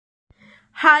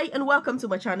Hi and welcome to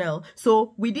my channel.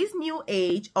 So with this new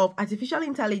age of artificial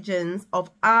intelligence, of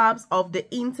apps, of the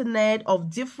internet, of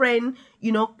different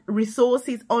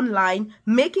resources online,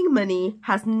 making money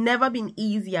has never been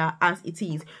easier as it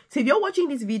is. So if you're watching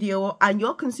this video and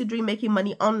you're considering making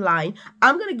money online,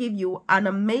 I'm going to give you an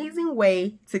amazing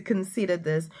way to consider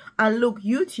this. And look,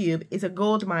 YouTube is a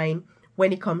gold mine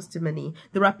when it comes to money.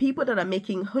 There are people that are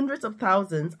making hundreds of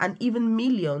thousands and even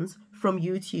millions from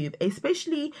YouTube,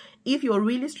 especially if you're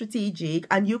really strategic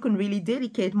and you can really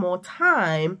dedicate more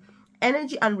time,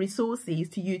 energy and resources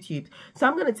to YouTube. So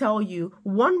I'm going to tell you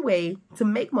one way to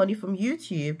make money from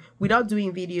YouTube without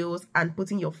doing videos and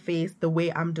putting your face the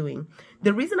way I'm doing.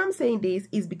 The reason I'm saying this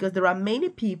is because there are many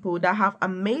people that have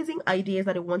amazing ideas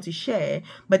that they want to share,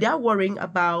 but they're worrying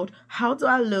about how do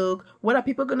I look? What are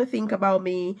people going to think about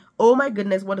me? Oh my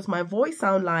goodness, what does my voice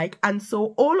sound like? And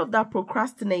so all of that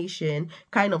procrastination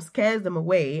kind of scares them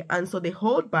away. And so they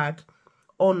hold back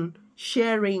on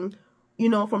sharing,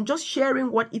 from just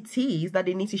sharing what it is that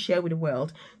they need to share with the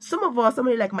world. Some of us,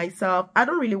 somebody like myself, I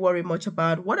don't really worry much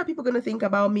about what are people going to think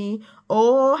about me,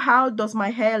 or how does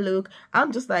my hair look.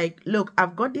 I'm just like, look,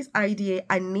 I've got this idea,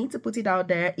 I need to put it out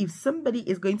there. If somebody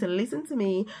is going to listen to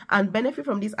me and benefit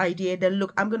from this idea, then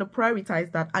look, I'm going to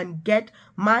prioritize that and get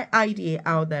my idea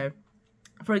out there.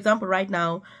 For example, right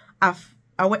now, I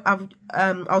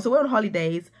was away on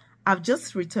holidays. I've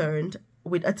just returned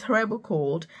with a terrible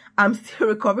cold. I'm still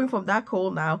recovering from that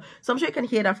cold now, so I'm sure you can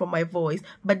hear that from my voice,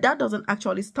 but that doesn't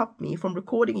actually stop me from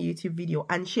recording a YouTube video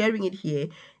and sharing it here,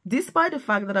 despite the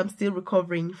fact that I'm still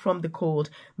recovering from the cold,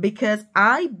 because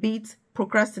I beat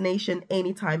procrastination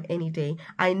anytime, any day.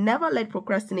 I never let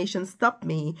procrastination stop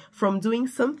me from doing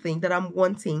something that I'm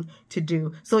wanting to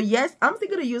do. So yes, I'm still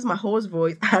going to use my host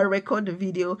voice and record the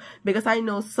video because I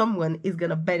know someone is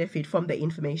going to benefit from the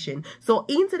information. So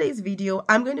in today's video,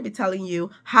 I'm going to be telling you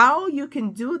how you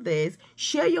can do this,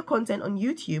 share your content on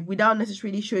YouTube without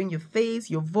necessarily showing your face,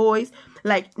 your voice.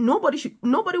 Like nobody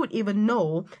would even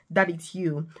know that it's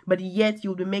you, but yet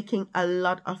you'll be making a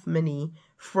lot of money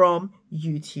from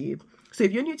YouTube. So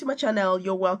if you're new to my channel,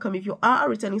 you're welcome. If you are a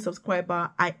returning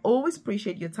subscriber, I always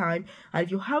appreciate your time. And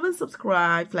if you haven't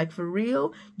subscribed, like for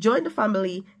real, join the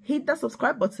family, hit that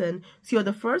subscribe button so you're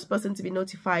the first person to be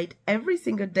notified every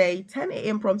single day, 10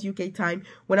 a.m. prompt UK time,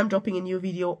 when I'm dropping a new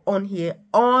video on here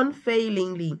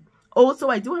unfailingly. Also,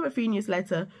 I do have a free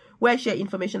newsletter where I share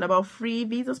information about free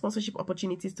visa sponsorship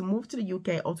opportunities to move to the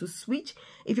UK or to switch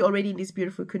if you're already in this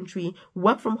beautiful country,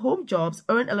 work from home jobs,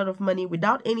 earn a lot of money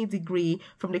without any degree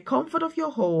from the comfort of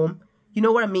your home. You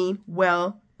know what I mean?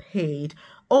 Well paid.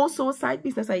 Also, side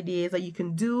business ideas that you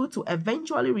can do to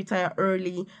eventually retire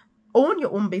early, own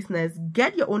your own business,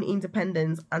 get your own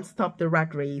independence, and stop the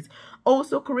rat race.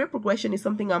 Also, career progression is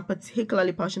something I'm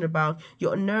particularly passionate about.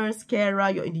 You're a nurse, carer,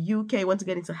 you're in the UK, want to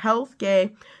get into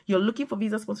healthcare, you're looking for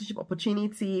visa sponsorship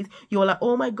opportunities, you're like,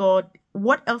 oh my God,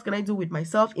 what else can I do with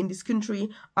myself in this country?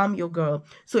 I'm your girl.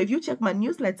 So if you check my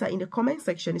newsletter in the comment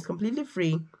section, it's completely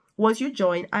free. Once you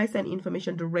join, I send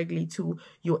information directly to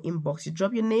your inbox. You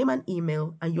drop your name and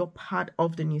email and you're part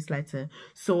of the newsletter.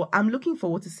 So I'm looking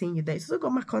forward to seeing you there. So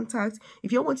got my contact.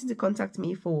 If you're wanting to contact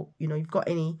me for, you've got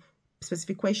any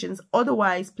specific questions.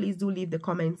 Otherwise, please do leave the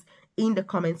comments in the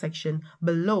comment section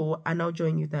below and I'll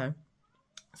join you there.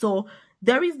 So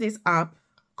there is this app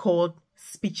called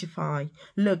Speechify.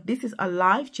 Look, this is a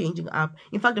life-changing app.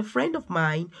 In fact, a friend of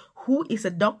mine who is a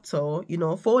doctor,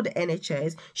 for the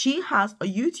NHS, she has a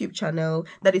YouTube channel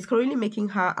that is currently making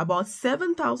her about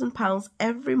 £7,000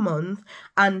 every month,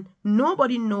 and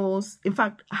nobody knows. In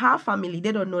fact, her family,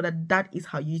 they don't know that that is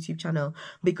her YouTube channel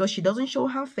because she doesn't show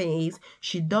her face.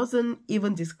 She doesn't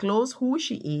even disclose who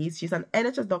she is. She's an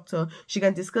NHS doctor. She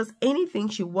can discuss anything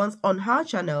she wants on her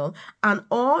channel, and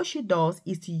all she does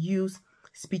is to use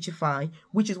Speechify,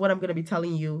 which is what I'm going to be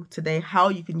telling you today, how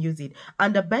you can use it.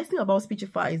 And the best thing about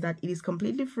Speechify is that it is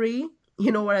completely free.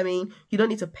 You know what I mean? You don't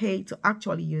need to pay to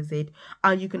actually use it.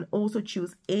 And you can also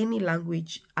choose any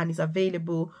language and it's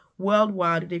available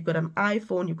worldwide. They've got an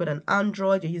iPhone, you've got an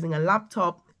Android, you're using a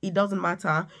laptop. It doesn't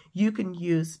matter. You can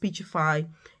use Speechify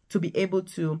to be able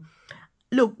to...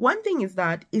 Look, one thing is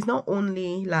that it's not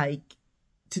only like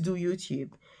to do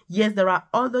YouTube. Yes, there are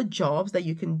other jobs that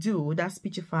you can do that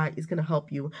Speechify is going to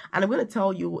help you. And I'm going to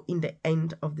tell you in the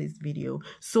end of this video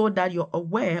so that you're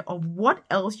aware of what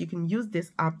else you can use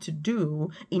this app to do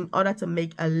in order to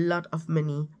make a lot of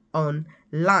money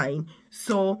online.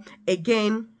 So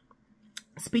again,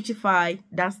 Speechify,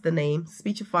 that's the name,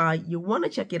 Speechify. You want to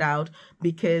check it out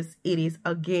because it is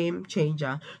a game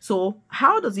changer. So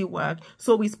how does it work?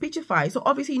 So with Speechify, so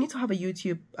obviously you need to have a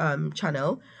YouTube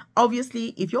channel.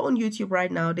 Obviously, if you're on YouTube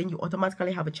right now, then you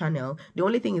automatically have a channel. The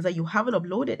only thing is that you haven't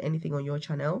uploaded anything on your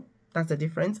channel. That's the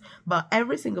difference. But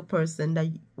every single person that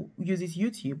uses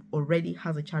YouTube already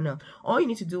has a channel. All you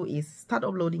need to do is start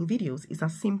uploading videos. It's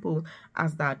as simple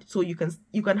as that. So you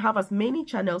can have as many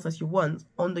channels as you want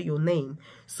under your name.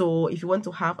 So if you want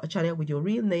to have a channel with your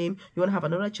real name, you want to have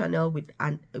another channel with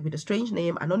a strange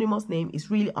name, anonymous name,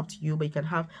 it's really up to you. But you can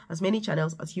have as many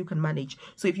channels as you can manage.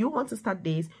 So if you want to start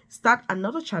this, start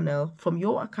another channel from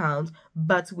your account,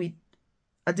 but with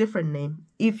a different name.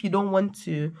 If you don't want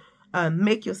to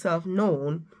make yourself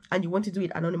known and you want to do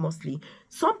it anonymously.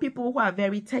 Some people who are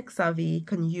very tech savvy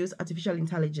can use artificial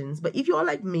intelligence, but if you're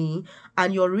like me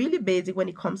and you're really basic when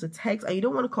it comes to text and you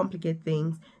don't want to complicate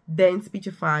things, then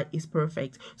Speechify is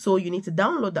perfect. So you need to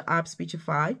download the app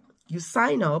Speechify, you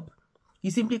sign up, you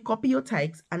simply copy your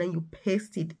text and then you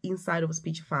paste it inside of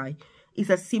Speechify. It's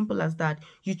as simple as that.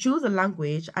 You choose a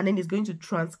language and then it's going to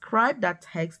transcribe that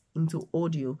text into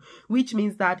audio, which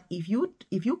means that if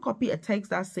you copy a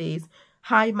text that says,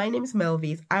 "Hi, my name is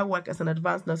Melvis. I work as an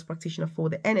advanced nurse practitioner for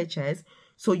the NHS."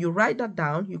 So you write that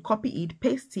down, you copy it,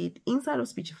 paste it inside of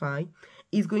Speechify.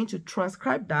 It's going to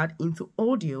transcribe that into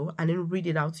audio and then read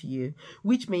it out to you,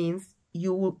 which means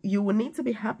you will need to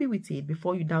be happy with it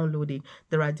before you download it.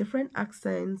 There are different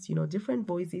accents, you know, different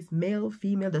voices, male,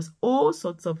 female. There's all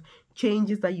sorts of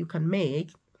changes that you can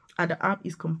make, and the app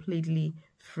is completely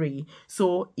free.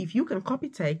 So if you can copy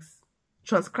text,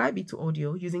 transcribe it to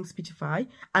audio using Speechify,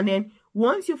 and then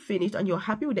once you're finished and you're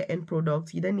happy with the end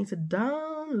product, you then need to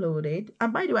download it.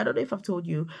 And by the way, I don't know if I've told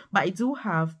you, but I do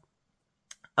have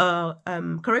a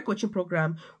career coaching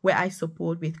program where I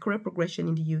support with career progression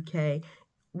in the UK,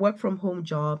 work from home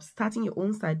jobs, starting your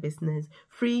own side business,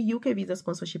 free UK visa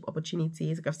sponsorship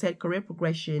opportunities. Like I've said, career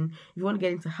progression. If you want to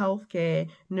get into healthcare,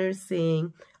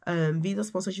 nursing, visa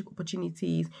sponsorship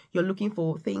opportunities, you're looking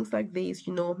for things like this,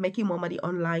 you know, making more money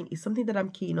online is something that I'm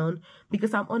keen on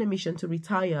because I'm on a mission to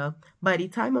retire by the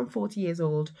time I'm 40 years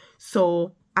old.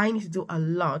 So I need to do a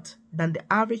lot than the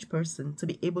average person to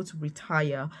be able to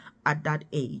retire at that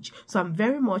age. So I'm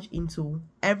very much into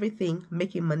everything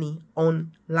making money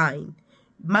online,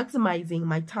 maximizing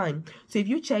my time. So if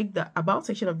you check the about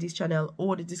section of this channel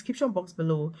or the description box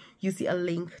below, you see a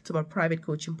link to my private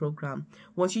coaching program.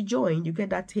 Once you join, you get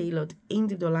that tailored,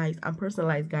 individualized and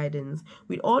personalized guidance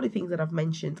with all the things that I've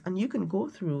mentioned, and you can go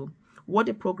through what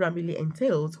the program really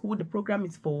entails, who the program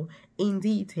is for in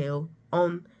detail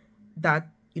on that,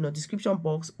 you know, description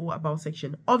box or about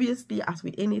section. Obviously, as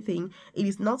with anything, it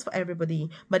is not for everybody,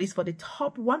 but it's for the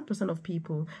top 1% of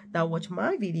people that watch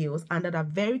my videos and that are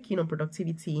very keen on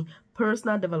productivity,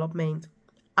 personal development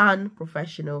and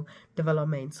professional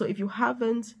development. So if you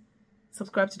haven't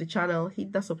subscribed to the channel,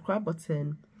 hit that subscribe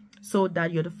button so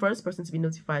that you're the first person to be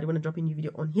notified when I drop a new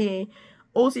video on here.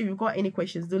 Also, if you've got any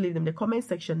questions, do leave them in the comment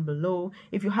section below.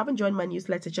 If you haven't joined my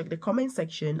newsletter, check the comment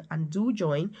section and do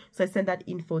join, so I send that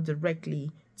info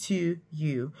directly to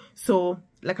you. So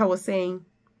like I was saying,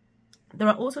 there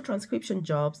are also transcription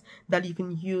jobs that you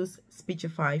can use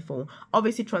Speechify for.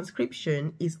 Obviously,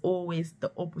 transcription is always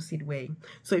the opposite way.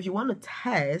 So if you want to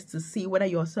test to see whether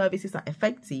your services are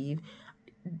effective,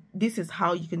 this is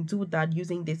how you can do that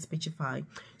using this Speechify.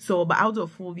 So, but I'll do a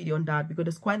full video on that because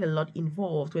there's quite a lot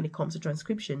involved when it comes to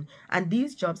transcription, and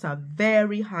these jobs are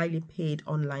very highly paid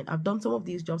online. I've done some of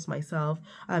these jobs myself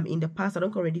in the past. I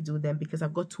don't already do them because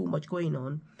I've got too much going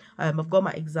on. I've got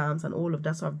my exams and all of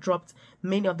that, so I've dropped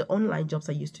many of the online jobs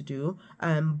I used to do,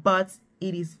 but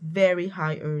it is very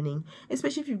high earning,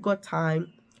 especially if you've got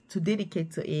time to dedicate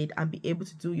to it and be able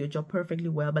to do your job perfectly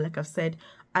well. But like I've said,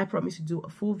 I promise to do a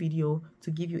full video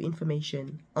to give you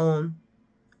information on,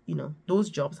 you know, those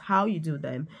jobs, how you do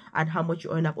them and how much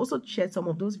you earn. I've also shared some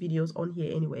of those videos on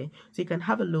here anyway, so you can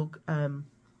have a look on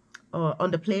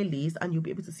the playlist and you'll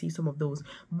be able to see some of those.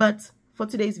 But for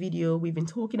today's video, we've been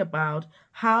talking about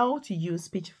how to use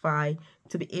Speechify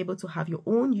to be able to have your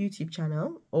own YouTube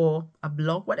channel or a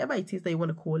blog, whatever it is that you want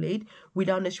to call it,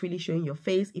 without necessarily showing your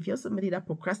face. If you're somebody that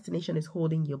procrastination is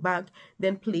holding you back,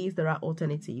 then please, there are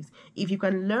alternatives. If you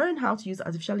can learn how to use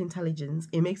artificial intelligence,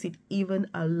 it makes it even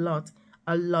a lot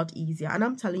easier. And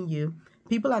I'm telling you,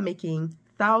 people are making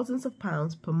thousands of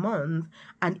pounds per month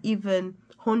and even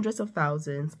hundreds of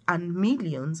thousands and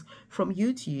millions from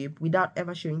YouTube without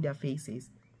ever showing their faces,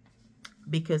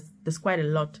 because there's quite a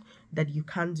lot that you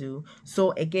can do.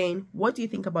 So again, what do you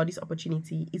think about this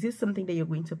opportunity? Is it something that you're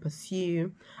going to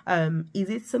pursue? Is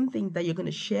it something that you're going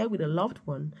to share with a loved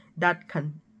one that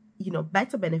can,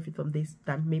 better benefit from this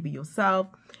than maybe yourself.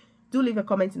 Do leave a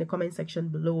comment in the comment section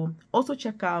below. Also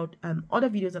check out other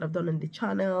videos that I've done on the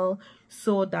channel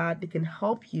so that they can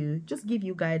help you, just give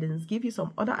you guidance, give you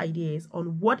some other ideas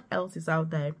on what else is out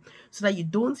there, so that you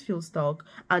don't feel stuck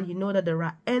and you know that there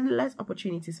are endless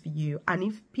opportunities for you. And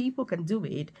if people can do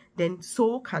it, then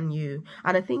so can you.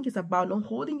 And I think it's about not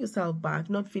holding yourself back,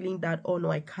 not feeling that, oh no,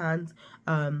 I can't,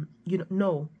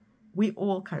 no. We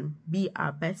all can be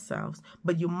our best selves,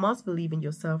 but you must believe in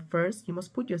yourself first. You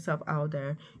must put yourself out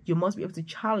there. You must be able to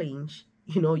challenge,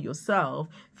 yourself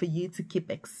for you to keep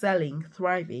excelling,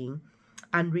 thriving,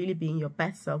 and really being your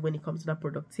best self when it comes to that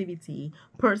productivity,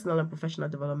 personal and professional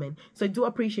development. So I do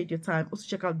appreciate your time. Also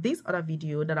check out this other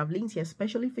video that I've linked here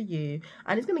especially for you,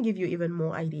 and it's going to give you even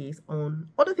more ideas on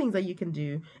other things that you can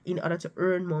do in order to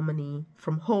earn more money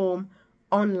from home,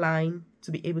 online, to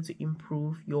be able to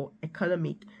improve your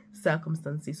economic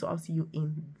circumstances. So I'll see you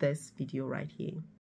in this video right here.